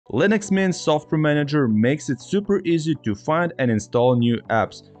Linux Mint Software Manager makes it super easy to find and install new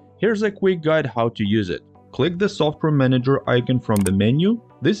apps. Here's a quick guide how to use it. Click the Software Manager icon from the menu.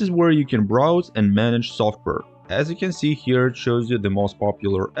 This is where you can browse and manage software. As you can see here, it shows you the most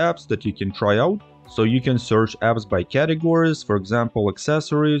popular apps that you can try out. So you can search apps by categories, for example,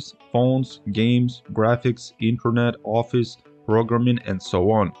 accessories, phones, games, graphics, internet, office, programming, and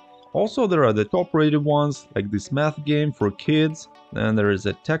so on. Also, there are the top rated ones like this math game for kids. Then there is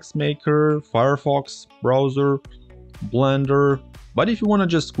a text maker, Firefox browser, Blender. But if you want to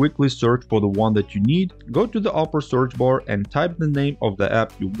just quickly search for the one that you need, go to the upper search bar and type the name of the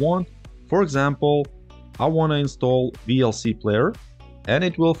app you want. For example, I want to install VLC Player, and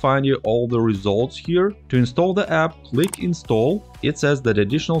it will find you all the results here. To install the app, click Install. It says that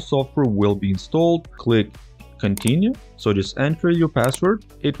additional software will be installed. Click Continue. So just enter your password.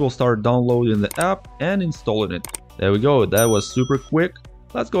 It will start downloading the app and installing it. There we go. That was super quick.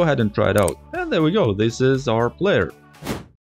 Let's go ahead and try it out. And there we go. This is our player.